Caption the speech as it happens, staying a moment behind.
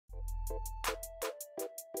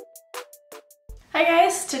Hi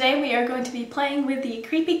guys, today we are going to be playing with the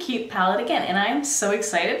Creepy Cute palette again, and I'm so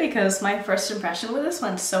excited because my first impression with this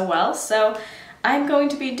went so well. So I'm going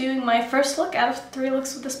to be doing my first look out of 3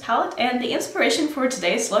 looks with this palette, and the inspiration for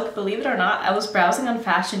today's look, believe it or not, I was browsing on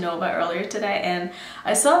Fashion Nova earlier today and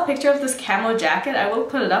I saw a picture of this camo jacket. I will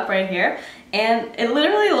put it up right here, and it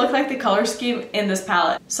literally looked like the color scheme in this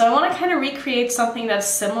palette. So I want to kind of recreate something that's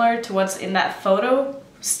similar to what's in that photo,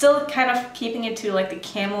 still kind of keeping it to like the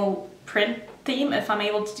camo print theme if I'm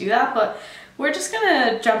able to do that, but we're just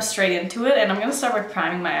gonna jump straight into it, and I'm gonna start with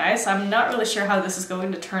priming my eyes. I'm not really sure how this is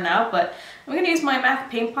going to turn out, but I'm gonna use my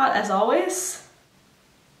MAC paint pot as always.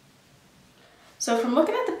 So from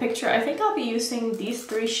looking at the picture, I think I'll be using these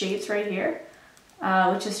 3 shades right here,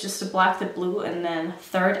 which is just a black, the blue, and then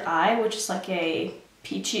Third Eye, which is like a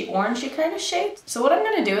peachy orangey kind of shade. So what I'm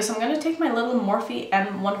going to do is I'm going to take my little Morphe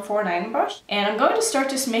M149 brush, and I'm going to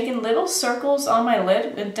start just making little circles on my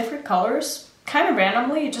lid in different colors, kind of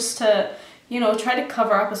randomly, just to, you know, try to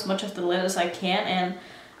cover up as much of the lid as I can. And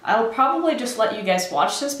I'll probably just let you guys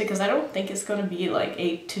watch this because I don't think it's going to be like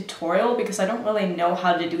a tutorial because I don't really know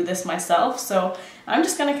how to do this myself. So I'm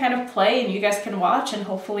just going to kind of play and you guys can watch, and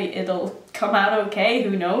hopefully it'll come out okay,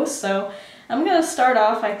 who knows. So I'm going to start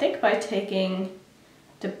off, I think, by taking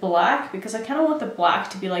the black, because I kind of want the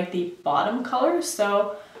black to be like the bottom color.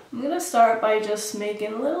 So I'm gonna start by just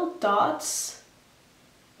making little dots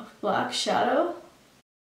of black shadow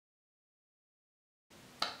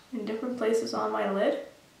in different places on my lid,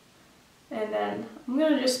 and then I'm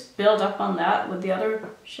gonna just build up on that with the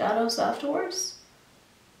other shadows afterwards,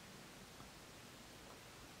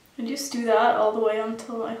 and just do that all the way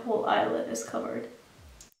until my whole eyelid is covered.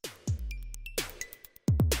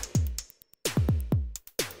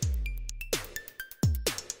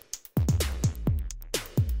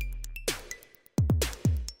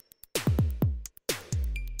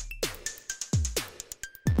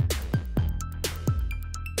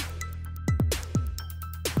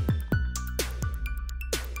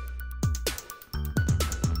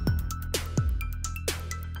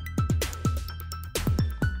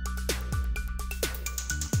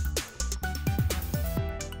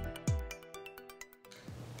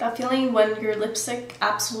 That feeling when your lipstick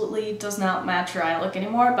absolutely does not match your eye look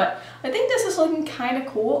anymore, but I think this is looking kind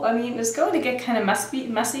of cool. I mean, it's going to get kind of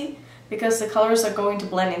messy because the colors are going to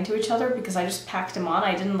blend into each other because I just packed them on.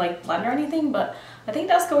 I didn't like blend or anything, but I think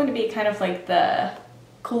that's going to be kind of like the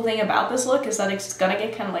cool thing about this look, is that it's gonna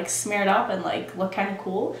get kind of like smeared up and like look kind of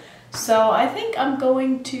cool. So I think I'm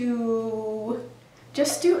going to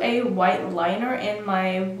just do a white liner in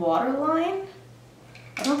my waterline.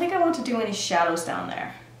 I don't think I want to do any shadows down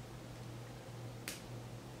there.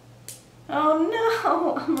 Oh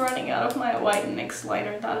no, I'm running out of my white NYX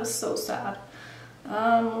liner. That is so sad.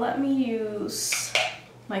 Let me use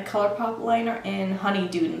my ColourPop liner in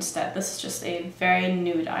Honeydude instead. This is just a very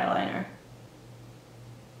nude eyeliner.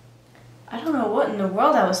 I don't know what in the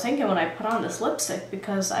world I was thinking when I put on this lipstick,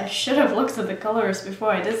 because I should have looked at the colors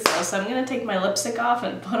before I did so. So I'm going to take my lipstick off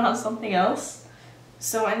and put on something else.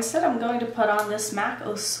 So instead I'm going to put on this MAC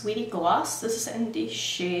Oh Sweetie gloss. This is in the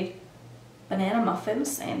shade Banana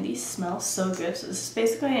Muffins, and these smell so good. So this is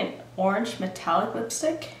basically an orange metallic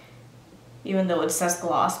lipstick, even though it says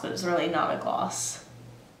gloss, but it's really not a gloss.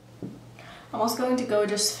 I'm also going to go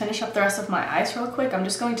just finish up the rest of my eyes real quick. I'm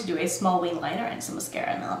just going to do a small wing liner and some mascara,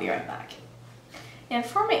 and I'll be right back. And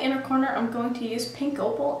for my inner corner, I'm going to use Pink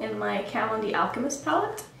Opal in my Kat Von D Alchemist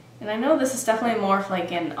palette. And I know this is definitely more of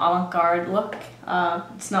like an avant-garde look.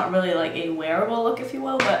 It's not really like a wearable look, if you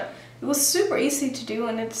will, but it was super easy to do,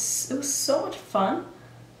 and it was so much fun.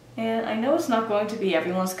 And I know it's not going to be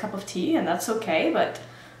everyone's cup of tea, and that's okay, but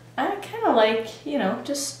I kind of like, you know,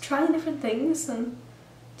 just trying different things and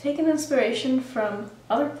taking inspiration from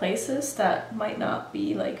other places that might not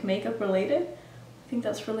be like makeup related. I think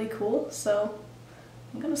that's really cool. So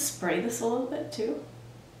I'm gonna spray this a little bit too.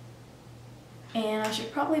 And I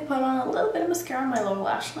should probably put on a little bit of mascara on my lower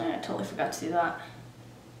lash line. I totally forgot to do that.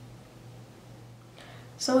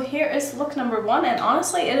 So here is look number 1, and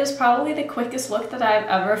honestly it is probably the quickest look that I've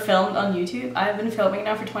ever filmed on YouTube. I've been filming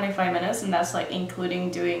now for 25 minutes, and that's like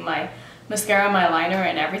including doing my mascara, my liner,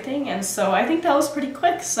 and everything, and so I think that was pretty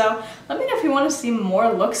quick. So let me know if you want to see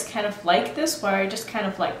more looks kind of like this, where I just kind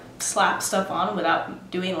of like slap stuff on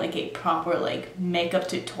without doing like a proper like makeup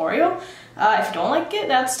tutorial. If you don't like it,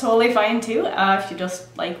 that's totally fine too. If you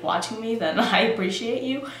just like watching me, then I appreciate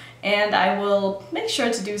you, and I will make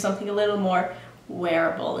sure to do something a little more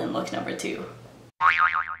wearable in look number 2.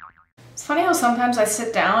 It's funny how sometimes I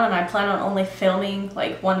sit down and I plan on only filming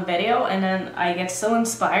like one video and then I get so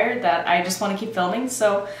inspired that I just want to keep filming.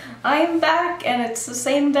 So I'm back and it's the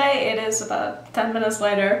same day. It is about 10 minutes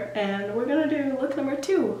later and we're gonna do look number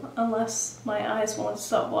 2 unless my eyes won't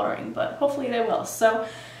stop watering, but hopefully they will. So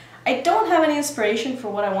I don't have any inspiration for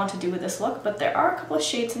what I want to do with this look, but there are a couple of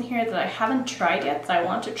shades in here that I haven't tried yet that I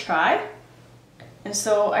want to try. And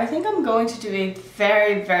so I think I'm going to do a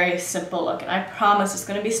very, very simple look, and I promise it's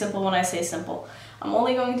going to be simple when I say simple. I'm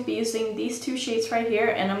only going to be using these 2 shades right here,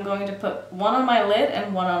 and I'm going to put one on my lid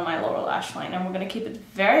and one on my lower lash line, and we're going to keep it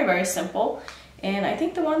very, very simple. And I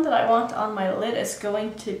think the one that I want on my lid is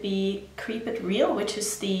going to be Creep It Real, which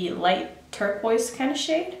is the light turquoise kind of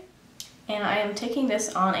shade. And I am taking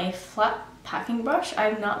this on a flat packing brush. I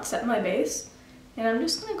have not set my base, and I'm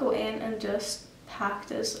just going to go in and just pack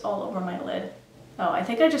this all over my lid. Oh, I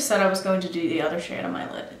think I just said I was going to do the other shade on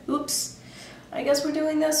my lid. Oops. I guess we're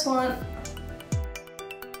doing this one.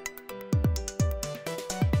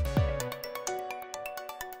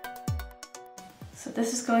 So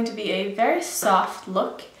this is going to be a very soft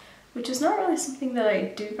look, which is not really something that I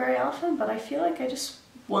do very often, but I feel like I just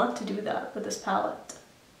want to do that with this palette.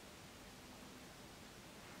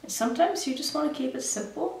 And sometimes you just want to keep it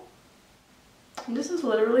simple. And this is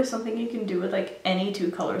literally something you can do with like any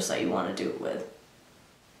 2 colors that you want to do it with.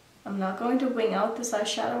 I'm not going to wing out this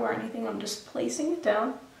eyeshadow or anything, I'm just placing it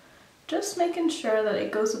down, just making sure that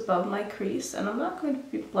it goes above my crease, and I'm not going to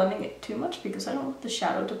be blending it too much because I don't want the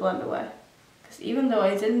shadow to blend away. Because even though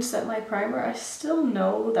I didn't set my primer, I still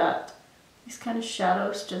know that these kind of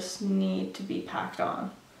shadows just need to be packed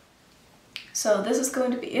on. So this is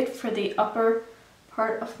going to be it for the upper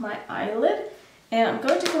part of my eyelid, and I'm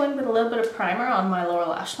going to go in with a little bit of primer on my lower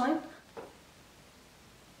lash line.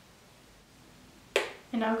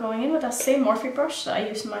 And now going in with that same Morphe brush that I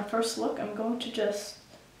used in my first look, I'm going to just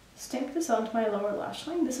stamp this onto my lower lash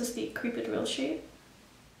line. This is the Creep It Real shade.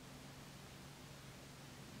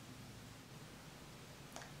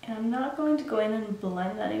 And I'm not going to go in and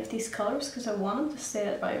blend any of these colors because I want them to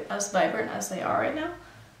stay as vibrant as they are right now.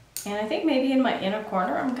 And I think maybe in my inner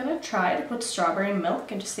corner I'm going to try to put Strawberry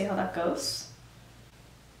Milk and just see how that goes.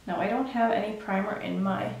 Now I don't have any primer in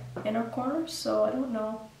my inner corner, so I don't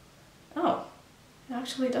know. Oh. It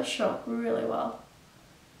actually does show up really well.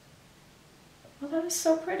 Oh, that is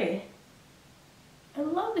so pretty. I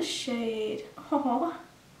love the shade. Aww.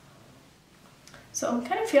 So I'm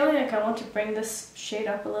kind of feeling like I want to bring this shade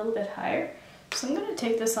up a little bit higher. So I'm going to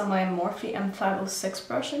take this on my Morphe M506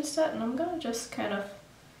 brush instead, and I'm going to just kind of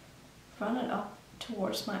run it up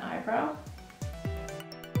towards my eyebrow.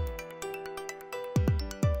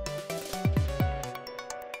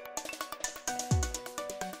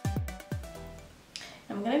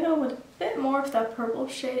 I'm gonna go with a bit more of that purple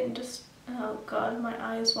shade and just, oh god, my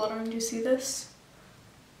eye is watering. Do you see this?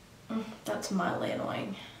 That's mildly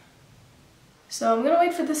annoying. So I'm gonna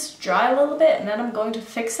wait for this to dry a little bit and then I'm going to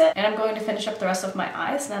fix it and I'm going to finish up the rest of my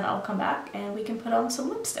eyes and then I'll come back and we can put on some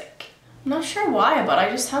lipstick. I'm not sure why, but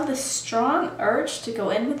I just have this strong urge to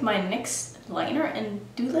go in with my NYX liner and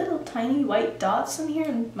do little tiny white dots in here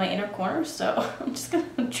in my inner corner, so I'm just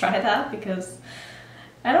gonna try that because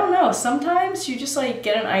I don't know, sometimes you just like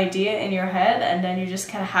get an idea in your head and then you just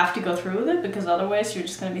kind of have to go through with it because otherwise you're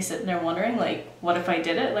just going to be sitting there wondering like, what if I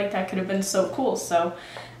did it? Like that could have been so cool. So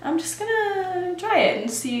I'm just gonna try it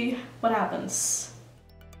and see what happens.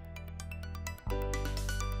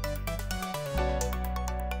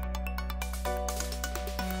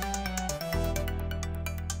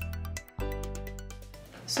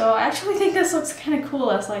 So I actually think this looks kind of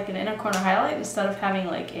cool as like an inner corner highlight instead of having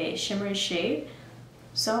like a shimmery shade.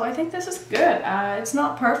 So I think this is good. It's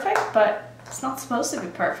not perfect, but it's not supposed to be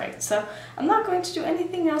perfect. So I'm not going to do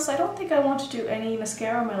anything else. I don't think I want to do any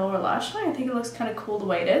mascara on my lower lash line. I think it looks kind of cool the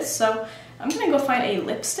way it is. So I'm going to go find a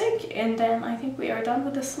lipstick and then I think we are done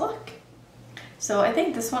with this look. So I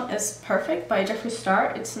think this one is Perfect by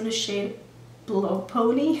Jeffree. It's in the shade Blow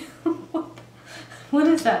Pony. What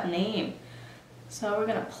is that name? So we're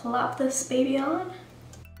going to plop this baby on.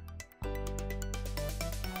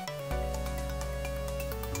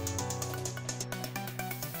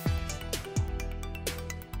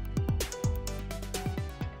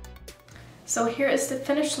 So here is the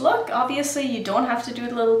finished look. Obviously you don't have to do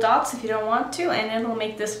the little dots if you don't want to, and it'll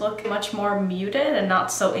make this look much more muted and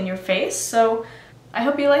not so in your face. So I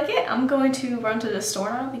hope you like it. I'm going to run to the store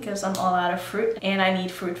now because I'm all out of fruit and I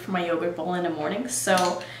need fruit for my yogurt bowl in the morning.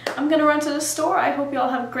 So I'm gonna run to the store. I hope you all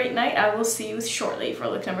have a great night. I will see you shortly for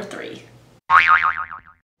look number 3.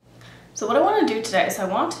 So what I want to do today is I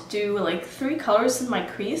want to do like 3 colors in my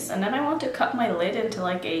crease and then I want to cut my lid into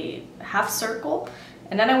like a half circle.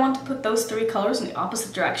 And then I want to put those three colors in the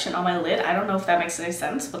opposite direction on my lid. I don't know if that makes any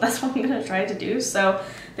sense, but that's what I'm gonna try to do. So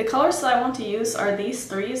the colors that I want to use are these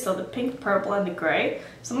three, so the pink, purple, and the gray.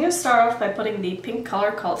 So I'm gonna start off by putting the pink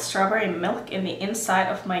color called Strawberry Milk in the inside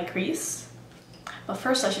of my crease. But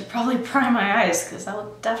first I should probably prime my eyes because that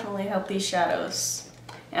will definitely help these shadows.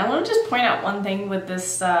 And I want to just point out one thing with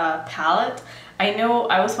this palette. I know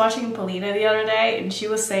I was watching Polina the other day and she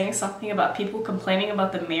was saying something about people complaining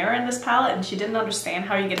about the mirror in this palette and she didn't understand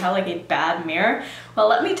how you can have like a bad mirror. Well,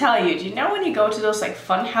 let me tell you, do you know when you go to those like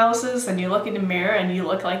fun houses and you look in the mirror and you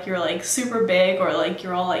look like you're like super big or like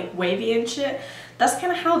you're all like wavy and shit? That's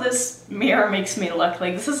kind of how this mirror makes me look.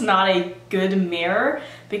 Like, this is not a good mirror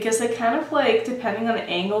because it kind of like, depending on the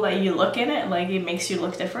angle that you look in it, like it makes you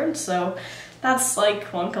look different. So that's like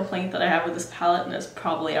one complaint that I have with this palette, and it's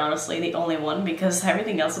probably honestly the only one because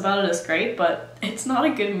everything else about it is great, but it's not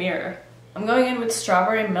a good mirror. I'm going in with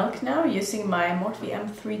Strawberry Milk now using my Morphe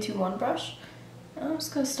M321 brush. And I'm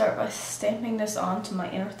just going to start by stamping this onto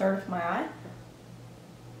my inner third of my eye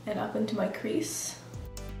and up into my crease.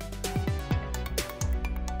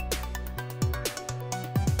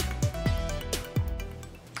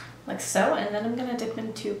 Like so, and then I'm going to dip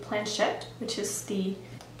into Planchette, which is the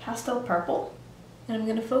pastel purple, and I'm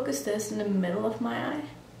going to focus this in the middle of my eye.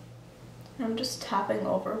 And I'm just tapping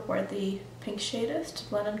over where the pink shade is to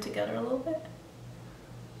blend them together a little bit.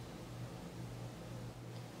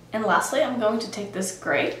 And lastly, I'm going to take this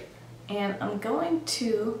gray and I'm going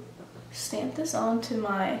to stamp this onto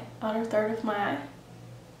my outer third of my eye.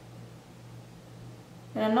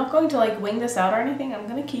 And I'm not going to like wing this out or anything. I'm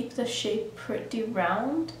going to keep the shape pretty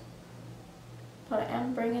round. But I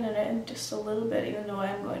am bringing it in just a little bit, even though I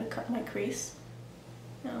am going to cut my crease.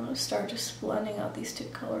 Now I'm going to start just blending out these two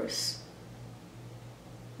colors,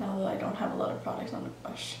 now that I don't have a lot of product on the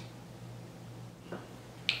brush.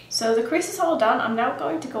 So the crease is all done. I'm now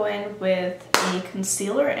going to go in with a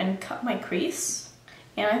concealer and cut my crease.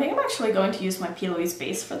 And I think I'm actually going to use my P. Louise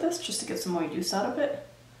base for this, just to get some more use out of it.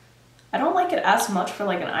 I don't like it as much for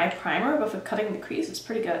like an eye primer, but for cutting the crease, it's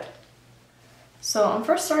pretty good. So I'm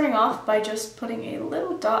first starting off by just putting a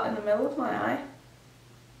little dot in the middle of my eye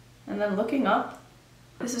and then looking up.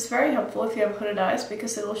 This is very helpful if you have hooded eyes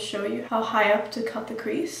because it will show you how high up to cut the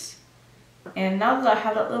crease. And now that I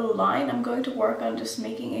have that little line, I'm going to work on just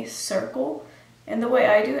making a circle. And the way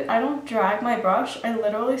I do it, I don't drag my brush, I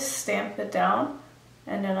literally stamp it down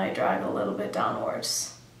and then I drag a little bit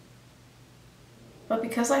downwards. But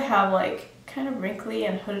because I have like kind of wrinkly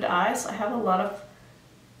and hooded eyes, I have a lot of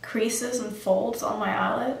creases and folds on my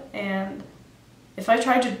eyelid, and if I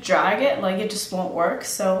try to drag it, like, it just won't work.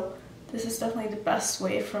 So this is definitely the best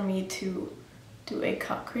way for me to do a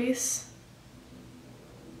cut crease.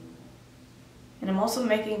 And I'm also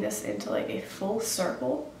making this into like a full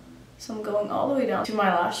circle, so I'm going all the way down to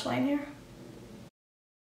my lash line here,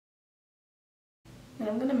 and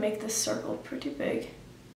I'm gonna make this circle pretty big.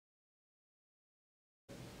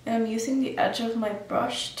 And I'm using the edge of my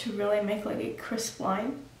brush to really make like a crisp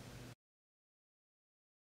line.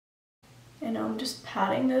 And now I'm just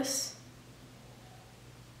patting this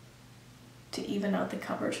to even out the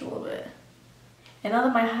coverage a little bit. And now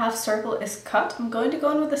that my half circle is cut, I'm going to go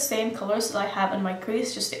in with the same colors that I have in my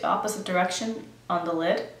crease, just the opposite direction on the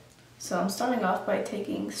lid. So I'm starting off by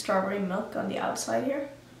taking Strawberry Milk on the outside here.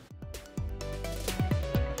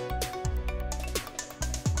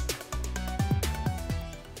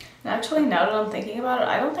 And actually, now that I'm thinking about it,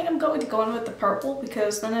 I don't think I'm going to go in with the purple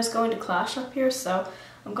because then it's going to clash up here, so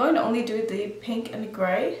I'm going to only do the pink and the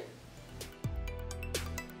gray.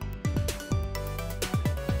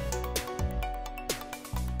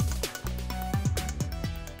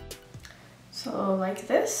 So like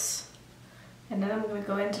this, and then I'm going to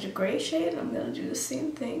go into the gray shade and I'm going to do the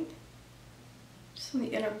same thing just on the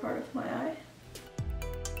inner part of my eye.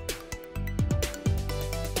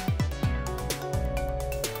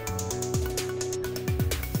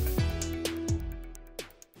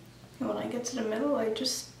 And when I get to the middle, I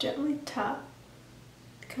just gently tap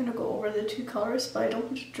to kind of go over the two colors, but I don't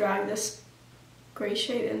want to drag this gray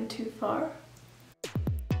shade in too far.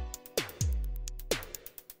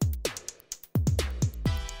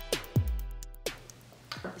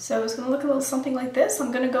 So it's going to look a little something like this.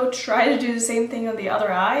 I'm going to go try to do the same thing on the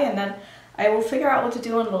other eye, and then I will figure out what to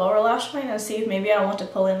do on the lower lash line and see if maybe I want to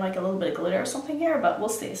pull in like a little bit of glitter or something here, but we'll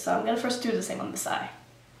see. So I'm going to first do the same on this eye.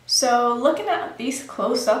 So looking at these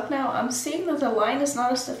close up now, I'm seeing that the line is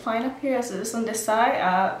not as defined up here as it is on this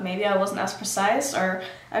side. Maybe I wasn't as precise, or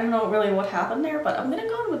I don't know really what happened there, but I'm going to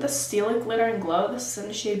go in with the Stila Glitter and Glow. This is in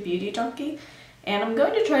the shade Beauty Junkie. And I'm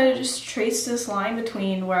going to try to just trace this line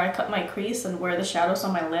between where I cut my crease and where the shadows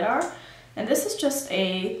on my lid are. And this is just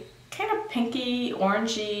a kind of pinky,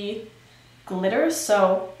 orangey glitter,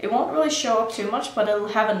 so it won't really show up too much, but it'll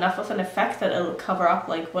have enough of an effect that it'll cover up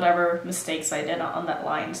like whatever mistakes I did on that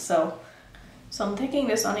line. So I'm taking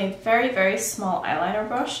this on a very, very small eyeliner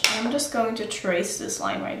brush, and I'm just going to trace this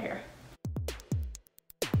line right here.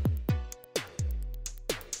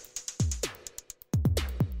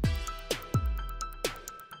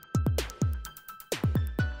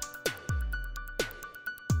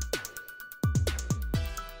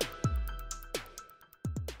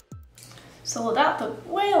 So that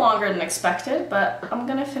took way longer than expected, but I'm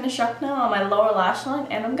gonna finish up now on my lower lash line,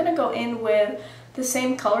 and I'm gonna go in with the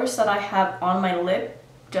same colors that I have on my lip,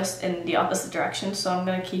 just in the opposite direction. So I'm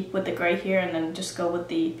gonna keep with the gray here and then just go with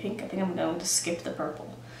the pink. I think I'm going to skip the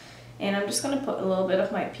purple. And I'm just gonna put a little bit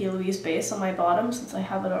of my P. Louise base on my bottom since I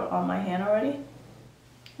have it on my hand already.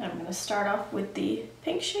 And I'm gonna start off with the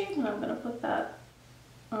pink shade, and I'm gonna put that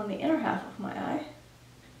on the inner half of my eye.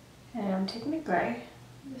 And I'm taking the gray.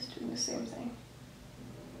 I'm just doing the same thing.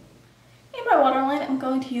 In my waterline, I'm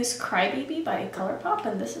going to use Crybaby by Colourpop,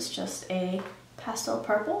 and this is just a pastel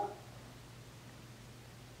purple.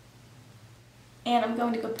 And I'm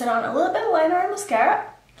going to go put on a little bit of liner and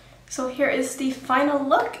mascara. So here is the final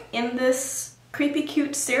look in this Creepy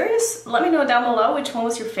Cute series. Let me know down below which one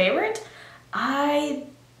was your favorite. I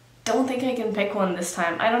don't think I can pick one this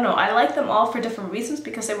time. I don't know. I like them all for different reasons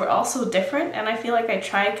because they were all so different, and I feel like I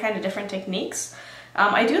tried kind of different techniques.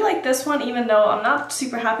 I do like this one, even though I'm not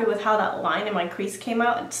super happy with how that line in my crease came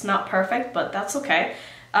out. It's not perfect, but that's okay.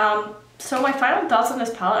 So my final thoughts on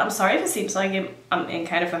this palette, I'm sorry if it seems like I'm in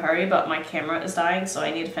kind of a hurry, but my camera is dying, so I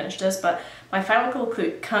need to finish this. But my final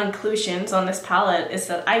conclusions on this palette is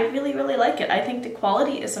that I really, really like it. I think the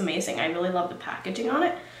quality is amazing. I really love the packaging on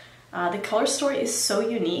it. The color story is so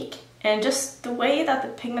unique, and just the way that the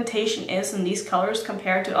pigmentation is in these colors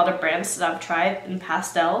compared to other brands that I've tried in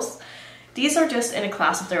pastels. These are just in a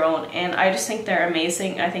class of their own, and I just think they're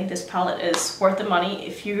amazing. I think this palette is worth the money.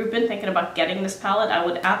 If you've been thinking about getting this palette, I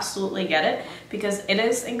would absolutely get it because it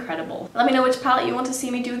is incredible. Let me know which palette you want to see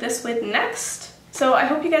me do this with next. So I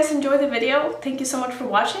hope you guys enjoyed the video. Thank you so much for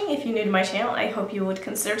watching. If you're new to my channel, I hope you would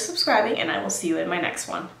consider subscribing, and I will see you in my next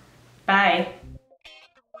one. Bye!